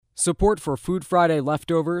Support for Food Friday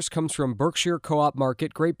Leftovers comes from Berkshire Co-op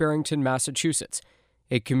Market, Great Barrington, Massachusetts,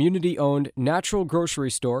 a community-owned natural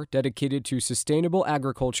grocery store dedicated to sustainable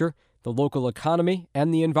agriculture, the local economy,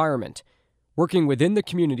 and the environment. Working within the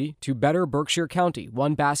community to better Berkshire County,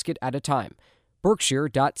 one basket at a time.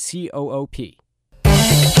 Berkshire.coop.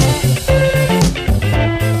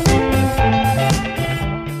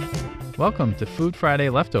 Welcome to Food Friday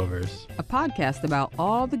Leftovers, a podcast about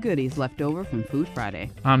all the goodies left over from Food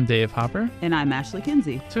Friday. I'm Dave Hopper. And I'm Ashley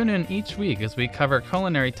Kinsey. Tune in each week as we cover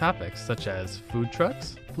culinary topics such as food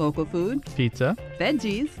trucks, local food, pizza,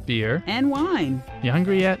 veggies, beer, and wine. You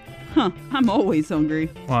hungry yet? I'm always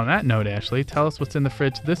hungry. Well, on that note, Ashley, tell us what's in the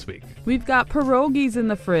fridge this week. We've got pierogies in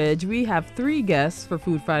the fridge. We have 3 guests for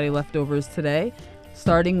Food Friday Leftovers today,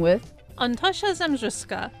 starting with Antosha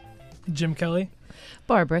Zemjuska, Jim Kelly,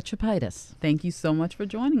 Barbara Chapitis. Thank you so much for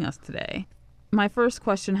joining us today. My first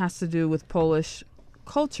question has to do with Polish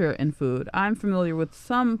culture and food. I'm familiar with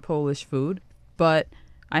some Polish food, but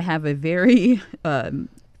I have a very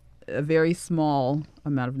small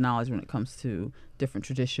amount of knowledge when it comes to different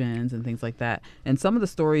traditions and things like that. And some of the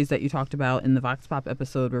stories that you talked about in the Vox Pop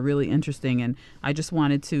episode were really interesting, and I just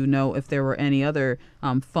wanted to know if there were any other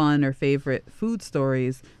fun or favorite food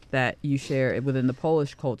stories that you share within the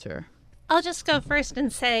Polish culture. I'll just go first and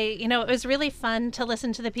say, it was really fun to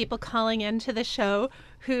listen to the people calling into the show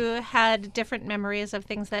who had different memories of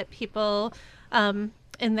things that people in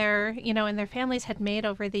their families had made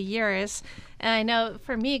over the years. And I know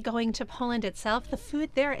for me, going to Poland itself, the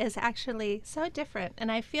food there is actually so different. And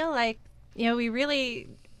I feel like, we really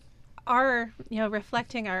are,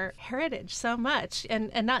 reflecting our heritage so much,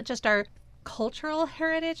 and not just our cultural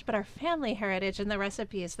heritage, but our family heritage and the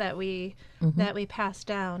recipes that we pass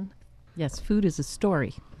down. Yes, food is a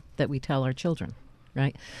story that we tell our children,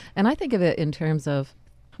 right? And I think of it in terms of,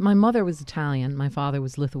 my mother was Italian, my father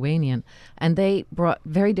was Lithuanian, and they brought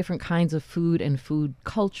very different kinds of food and food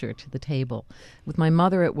culture to the table. With my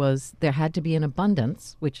mother, it was, there had to be an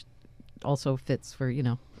abundance, which also fits for,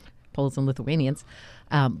 Poles and Lithuanians,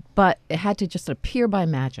 but it had to just appear by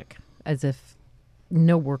magic, as if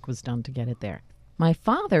no work was done to get it there. My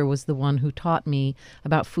father was the one who taught me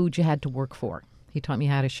about food you had to work for. He taught me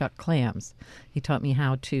how to shuck clams. He taught me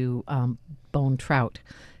how to bone trout.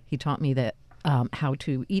 He taught me that how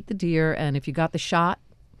to eat the deer, and if you got the shot,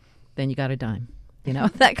 then you got a dime.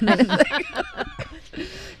 That kind of thing.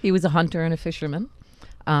 He was a hunter and a fisherman,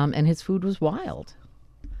 and his food was wild.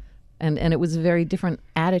 And it was a very different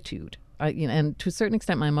attitude. And to a certain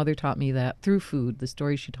extent, my mother taught me that through food. The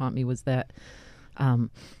story she taught me was that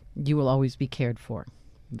you will always be cared for.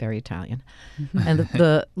 Very Italian. And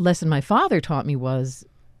the lesson my father taught me was,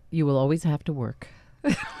 you will always have to work.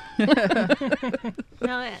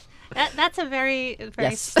 No, that's a very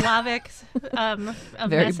yes. Slavic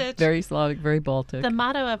message. Very Slavic, very Baltic. The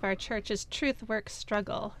motto of our church is truth, work,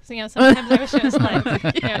 struggle. So, sometimes I wish it was like,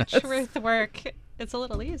 yes. Truth, work. It's a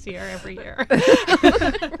little easier every year.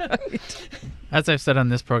 Right. As I've said on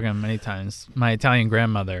this program many times, my Italian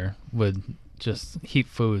grandmother would just heap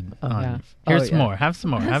food on. Yeah. Here's some more. Have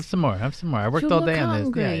some more. Have some more. Have some more. I worked all day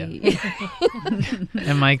on this. Yeah.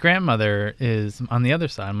 And my grandmother is on the other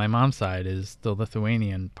side. My mom's side is the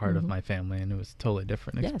Lithuanian part of my family, and it was a totally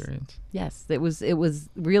different experience. Yes, it was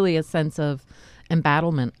really a sense of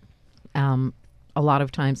embattlement a lot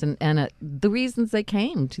of times, and the reasons they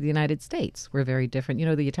came to the United States were very different.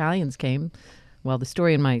 The Italians came. Well, the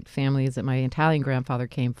story in my family is that my Italian grandfather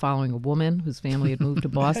came following a woman whose family had moved to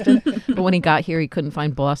Boston. But when he got here, he couldn't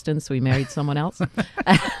find Boston, so he married someone else.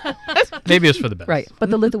 Maybe it was for the best. Right. But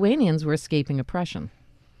the Lithuanians were escaping oppression.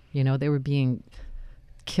 They were being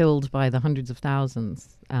killed by the hundreds of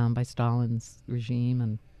thousands by Stalin's regime,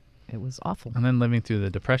 and it was awful. And then living through the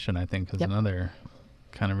Depression, I think, is another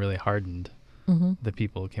kind of really hardened the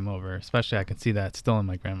people who came over. Especially, I can see that still in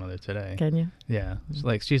my grandmother today. Can you? Yeah.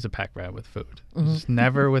 She's a pack rat with food. Just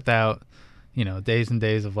never without, days and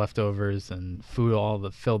days of leftovers and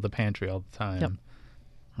food filled the pantry all the time. Yep.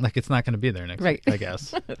 Like it's not going to be there next week, I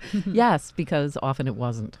guess. Yes, because often it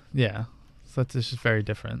wasn't. Yeah. So it's just very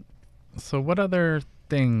different. So what other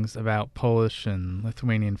things about Polish and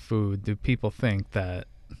Lithuanian food do people think that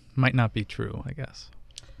might not be true, I guess?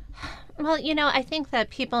 Well, I think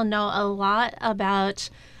that people know a lot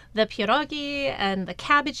about the pierogi and the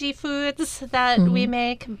cabbagey foods that we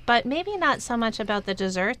make, but maybe not so much about the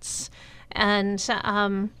desserts. And,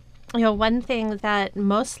 one thing that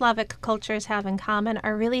most Slavic cultures have in common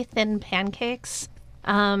are really thin pancakes.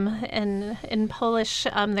 And in Polish,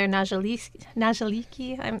 they're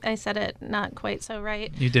nazioliki. I said it not quite so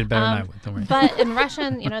right. You did better than I would, don't worry. But in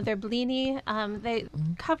Russian, they're blini. They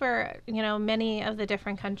cover, many of the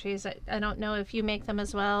different countries. I don't know if you make them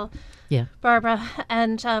as well, Yeah. Barbara.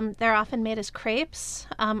 And they're often made as crepes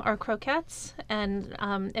or croquettes. And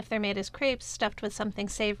if they're made as crepes, stuffed with something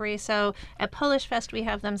savory. So at Polish Fest, we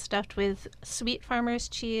have them stuffed with sweet farmer's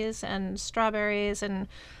cheese and strawberries and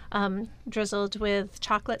drizzled with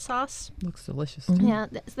chocolate sauce. Looks delicious. Yeah,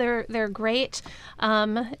 they're great,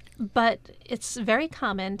 but it's very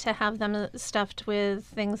common to have them stuffed with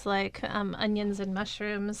things like onions and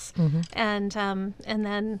mushrooms, and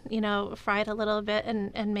then fried a little bit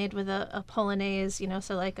and made with a polonaise.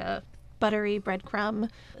 So like a buttery breadcrumb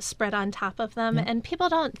spread on top of them. And people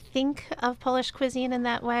don't think of Polish cuisine in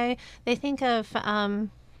that way. They think of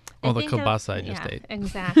all the kielbasa I just ate.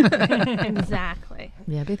 Exactly. Exactly.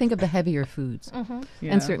 Yeah, they think of the heavier foods.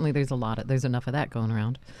 Yeah. And certainly there's enough of that going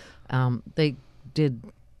around. They did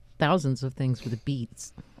thousands of things with the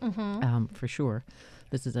beets, for sure.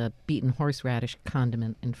 This is a beet and horseradish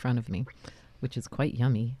condiment in front of me, which is quite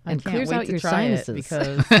yummy and can't clears wait out to your try sinuses. it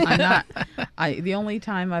because I'm not. The only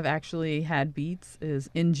time I've actually had beets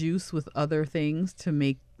is in juice with other things to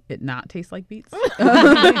make it not taste like beets.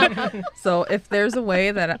 So if there's a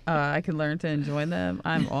way that I can learn to enjoy them,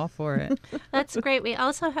 I'm all for it. That's great. We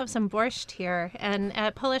also have some borscht here, and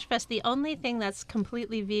at Polish Fest, the only thing that's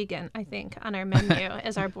completely vegan, I think, on our menu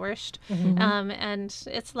is our borscht, and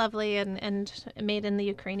it's lovely and made in the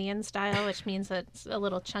Ukrainian style, which means it's a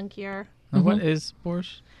little chunkier. Now, what is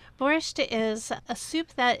borscht? Borscht is a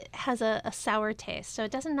soup that has a sour taste, so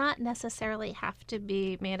it does not necessarily have to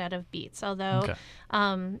be made out of beets, although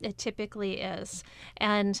it typically is.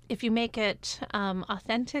 And if you make it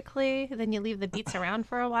authentically, then you leave the beets around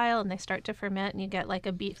for a while, and they start to ferment, and you get like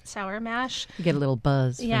a beet sour mash. You get a little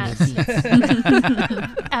buzz from Yes.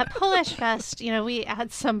 the beets. At Polish Fest, we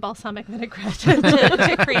add some balsamic vinaigrette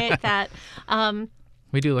to create that.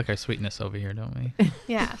 We do like our sweetness over here, don't we?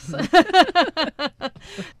 Yes.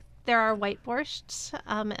 There are white borschts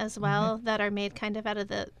as well that are made kind of out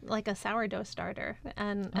of like a sourdough starter,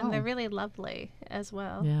 and they're really lovely as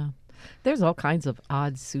well. Yeah. There's all kinds of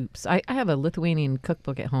odd soups. I have a Lithuanian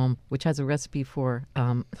cookbook at home, which has a recipe for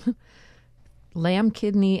lamb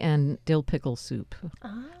kidney and dill pickle soup.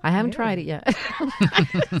 I haven't tried it yet.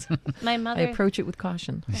 My I mother approach it with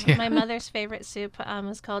caution. My mother's favorite soup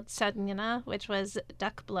was called sadnina, which was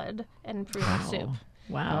duck blood and prune soup.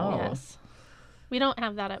 Wow. Yes. We don't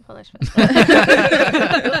have that at Polish Fest.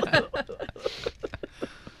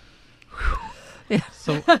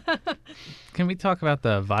 So, can we talk about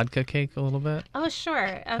the vodka cake a little bit? Oh, sure.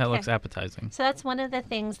 Okay. That looks appetizing. So that's one of the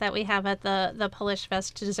things that we have at the Polish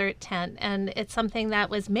Fest dessert tent, and it's something that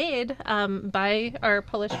was made by our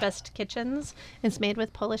Polish Fest kitchens. It's made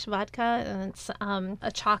with Polish vodka, and it's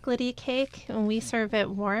a chocolatey cake, and we serve it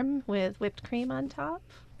warm with whipped cream on top.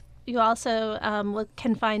 You also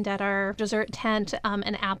can find at our dessert tent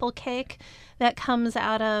an apple cake that comes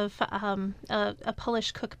out of a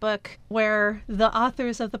Polish cookbook where the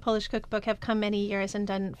authors of the Polish cookbook have come many years and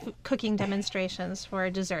done cooking demonstrations for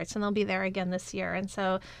desserts, and they'll be there again this year. And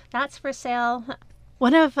so that's for sale.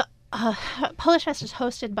 One of Polish Fest is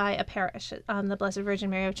hosted by a parish, the Blessed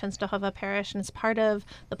Virgin Mary of Częstochowa Parish, and it's part of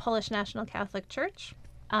the Polish National Catholic Church.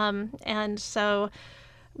 And so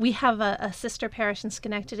we have a sister parish in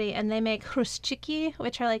Schenectady, and they make chruściki,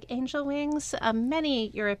 which are like angel wings. Many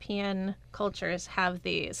European cultures have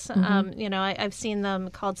these. I've seen them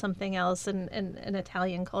called something else in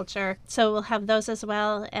Italian culture. So we'll have those as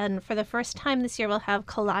well. And for the first time this year, we'll have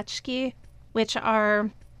kolaczki, which are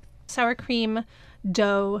sour cream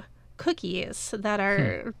dough cookies that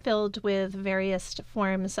are filled with various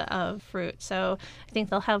forms of fruit. So I think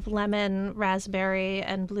they'll have lemon, raspberry,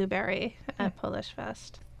 and blueberry at Polish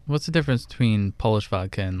Fest. What's the difference between Polish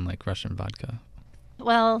vodka and like Russian vodka?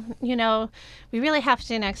 Well, we really have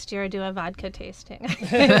to next year do a vodka tasting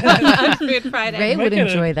on Food Friday. Ray would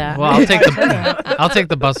enjoy that. Well, I'll take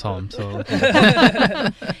the bus home. So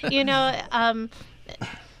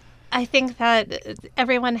I think that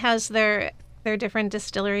everyone has their different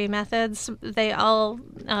distillery methods. They all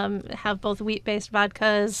have both wheat-based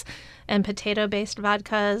vodkas and potato-based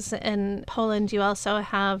vodkas. In Poland, you also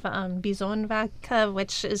have Bizon vodka,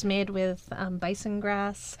 which is made with bison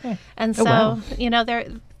grass. And so,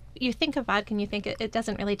 you think of vodka and you think it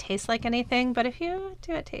doesn't really taste like anything, but if you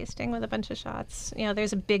do a tasting with a bunch of shots,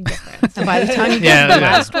 there's a big difference. And by the time you get to the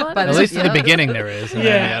last one, at least in the beginning there is. And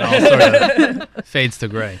then it all sort of fades to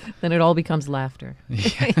gray. then it all becomes laughter.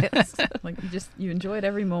 Like you enjoyed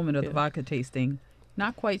every moment of the vodka tasting.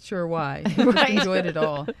 Not quite sure why. Just enjoyed it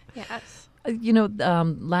all. Yes.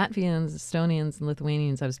 Latvians, Estonians, and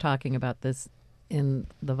Lithuanians, I was talking about this in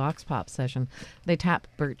the Vox Pop session. They tap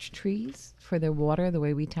birch trees for their water the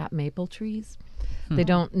way we tap maple trees. They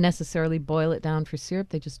don't necessarily boil it down for syrup.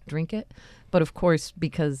 They just drink it. But of course,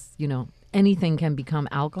 because, anything can become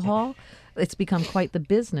alcohol, it's become quite the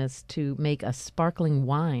business to make a sparkling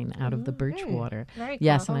wine out of the birch water. Very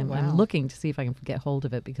Yes, cool. and I'm looking to see if I can get hold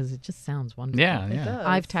of it because it just sounds wonderful. Yeah, It yeah. does.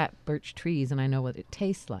 I've tapped birch trees and I know what it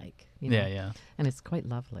tastes like. Yeah, yeah. And it's quite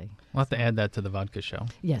lovely. We'll have to add that to the vodka show.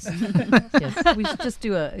 Yes. Yes. We should just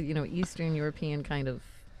do a, Eastern European kind of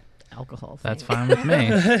alcohol thing. That's fine with me.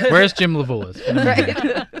 Where's Jim Levulis?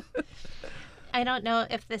 Right. I don't know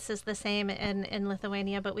if this is the same in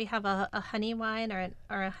Lithuania, but we have a honey wine or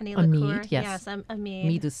a honey A liqueur. mead, yes. Yes, a mead.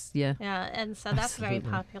 Mead is, yeah. Yeah, and so that's very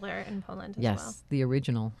Absolutely. popular in Poland as Yes, well. the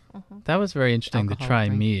original. That was very interesting to Alcoholic try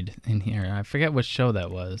drink. mead in here. I forget which show that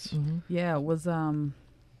was. Yeah, it was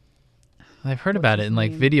I've heard What's about it his in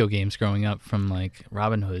name? video games growing up from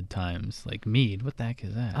Robin Hood times. Mead, what the heck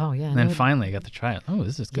is that? Oh, yeah. And then no, finally I got to try it. Oh,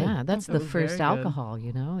 this is good. Yeah, that's It the was first very good. alcohol,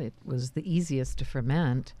 It was the easiest to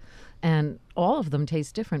ferment. And all of them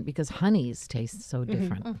taste different because honeys taste so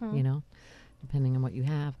different, depending on what you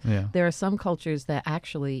have. Yeah. There are some cultures that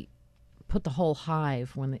actually put the whole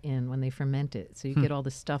hive when they ferment it. So you get all the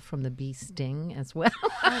stuff from the bee sting as well.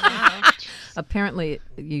 Apparently,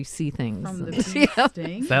 you see things. from the and- bee yeah.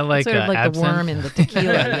 sting. Is that like, Sort of like absinthe? the worm in the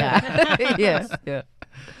tequila, yeah. Yes, yeah.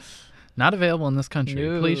 Not available in this country.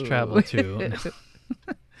 Please No. travel to.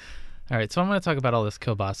 All right, so I'm going to talk about all this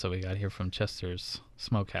kielbasa we got here from Chester's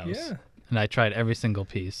Smokehouse. Yeah. And I tried every single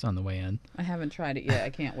piece on the way in. I haven't tried it yet. I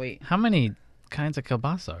can't wait. How many kinds of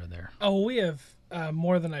kielbasa are there? Oh, we have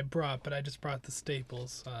more than I brought, but I just brought the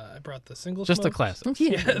staples. I brought the single Just the smoked. classics.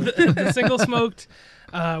 Yeah, the single smoked,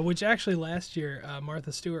 which actually last year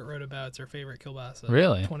Martha Stewart wrote about. It's her favorite kielbasa.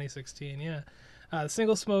 Really? 2016, yeah.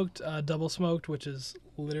 Single smoked, double smoked, which is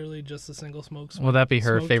literally just the single smoked. Will that be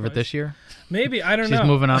her smoked favorite twice. this year? Maybe, I don't She's know.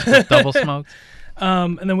 moving up to double smoked.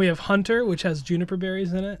 And then we have Hunter, which has juniper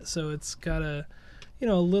berries in it, so it's got a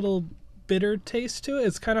little bitter taste to it.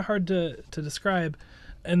 It's kind of hard to describe.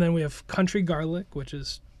 And then we have Country Garlic, which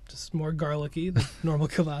is just more garlicky than normal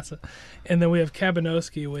kielbasa. And then we have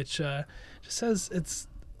Kabanoski, which just says it's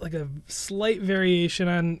like a slight variation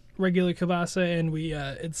on regular kielbasa, and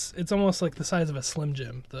it's almost like the size of a Slim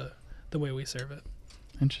Jim, the way we serve it.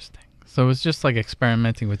 Interesting. So it's just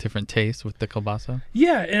experimenting with different tastes with the kielbasa?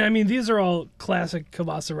 Yeah, and I mean, these are all classic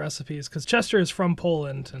kielbasa recipes, because Chester is from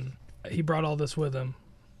Poland, and he brought all this with him.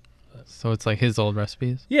 So it's his old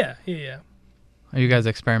recipes? Yeah. Are you guys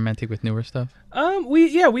experimenting with newer stuff?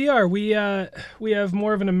 We are. We have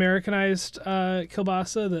more of an Americanized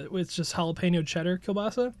kielbasa that it's just jalapeno cheddar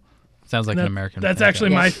kielbasa. Sounds like an American. That's okay. actually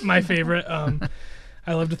my favorite.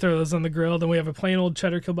 I love to throw those on the grill. Then we have a plain old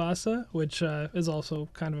cheddar kielbasa, which is also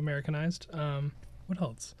kind of Americanized. What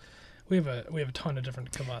else? We have a ton of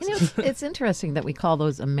different kielbasas. It's interesting that we call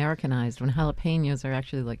those Americanized when jalapenos are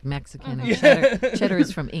actually Mexican and cheddar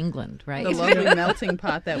is from England, right? The lovely melting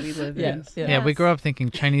pot that we live in. Yes. Yeah, we grew up thinking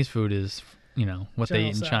Chinese food is, what they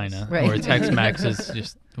eat in General China. Tso's. Right. Or Tex-Mex is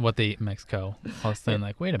just what they eat in Mexico. I was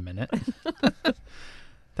thinking, wait a minute.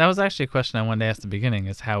 That was actually a question I wanted to ask at the beginning,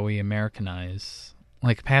 is how we Americanize,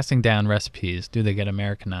 passing down recipes, do they get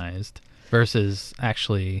Americanized versus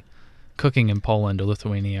actually cooking in Poland or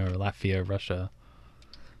Lithuania or Latvia or Russia?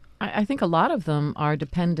 I think a lot of them are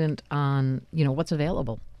dependent on, what's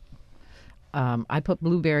available. I put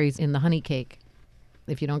blueberries in the honey cake.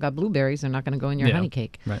 If you don't got blueberries, they're not going to go in your Yeah, honey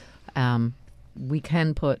cake. right. We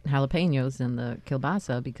can put jalapenos in the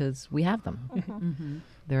kielbasa because we have them. Mm-hmm.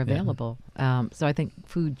 They're available. So I think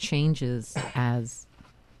food changes as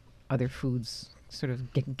other foods sort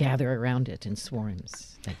of gather around it in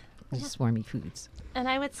swarms, swarmy foods. And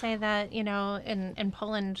I would say that, in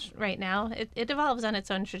Poland right now, it evolves on its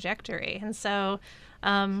own trajectory. And so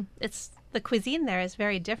the cuisine there is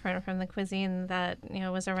very different from the cuisine that,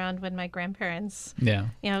 was around when my grandparents,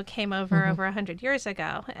 came over 100 years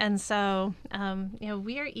ago. And so,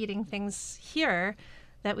 we are eating things here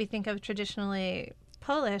that we think of traditionally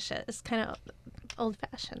Polish as kind of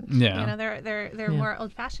old-fashioned. Yeah. They're more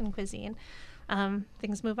old-fashioned cuisine.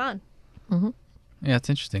 Things move on. Yeah,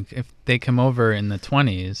 it's interesting. If they come over in the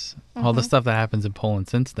 20s, all the stuff that happens in Poland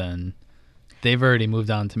since then, they've already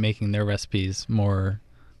moved on to making their recipes more,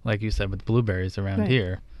 like you said, with blueberries around Right.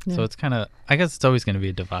 here. Yeah. So it's kind of, I guess it's always going to be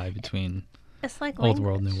a divide between It's like old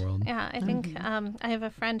world, language. new world. Yeah, I think I have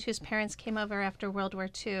a friend whose parents came over after World War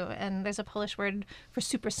II, and there's a Polish word for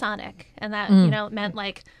supersonic, and that meant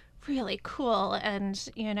really cool and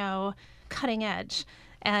cutting edge.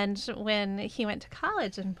 And when he went to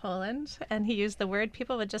college in Poland and he used the word,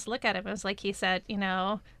 people would just look at him. It was like he said,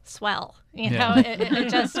 swell. It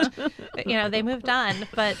just, they moved on.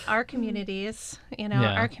 But our communities,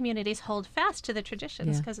 our communities hold fast to the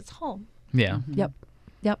traditions because it's home. Yeah. Mm-hmm.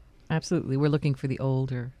 Yep. Absolutely. We're looking for the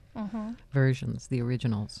older versions, the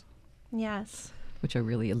originals. Yes. Which are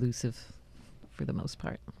really elusive for the most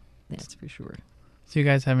part. That's for sure. So you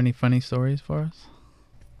guys have any funny stories for us?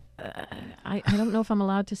 I don't know if I'm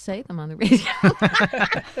allowed to say them on the radio.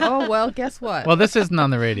 Oh, well, guess what? Well, this isn't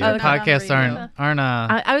on the radio. Podcasts aren't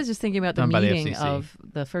I was just thinking about the meeting FCC. of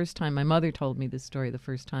the first time. My mother told me this story the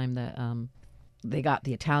first time that they got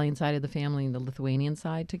the Italian side of the family and the Lithuanian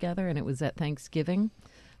side together, and it was at Thanksgiving.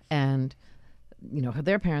 And,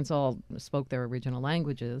 their parents all spoke their original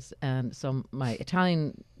languages. And so my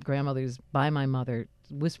Italian grandmother's by my mother,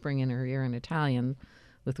 whispering in her ear in Italian.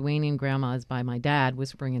 Lithuanian grandma is by my dad,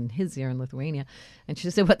 whispering in his ear in Lithuania. And she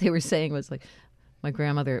said what they were saying was like, my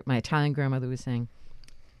Italian grandmother was saying,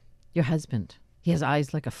 your husband, he has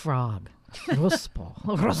eyes like a frog.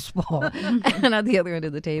 Ruspo. And at the other end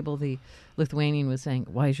of the table, the Lithuanian was saying,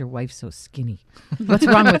 why is your wife so skinny? What's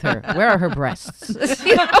wrong with her? Where are her breasts?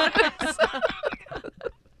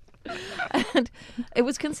 And it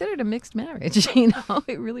was considered a mixed marriage,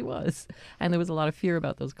 it really was. And there was a lot of fear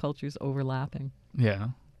about those cultures overlapping. Yeah.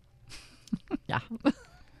 Yeah.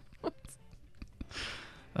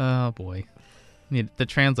 Oh, boy. The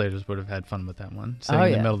translators would have had fun with that one, sitting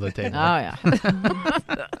in the middle of the table. Oh,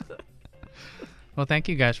 yeah. Well, thank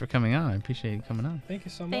you guys for coming on. I appreciate you coming on. Thank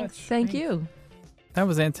you so Thanks. much. Thank you. That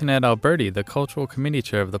was Antoinette Alberti, the Cultural Committee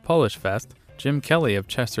Chair of the Polish Fest, Jim Kelly of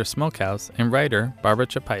Chester Smokehouse, and writer Barbara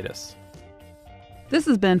Chapitis. This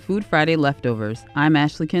has been Food Friday Leftovers. I'm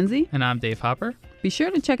Ashley Kinsey. And I'm Dave Hopper. Be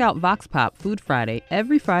sure to check out Vox Pop Food Friday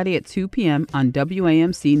every Friday at 2 p.m. on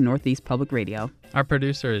WAMC Northeast Public Radio. Our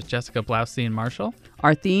producer is Jessica Blaustein Marshall.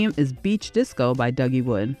 Our theme is Beach Disco by Dougie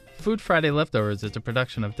Wood. Food Friday Leftovers is a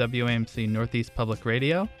production of WAMC Northeast Public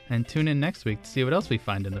Radio. And tune in next week to see what else we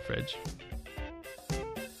find in the fridge.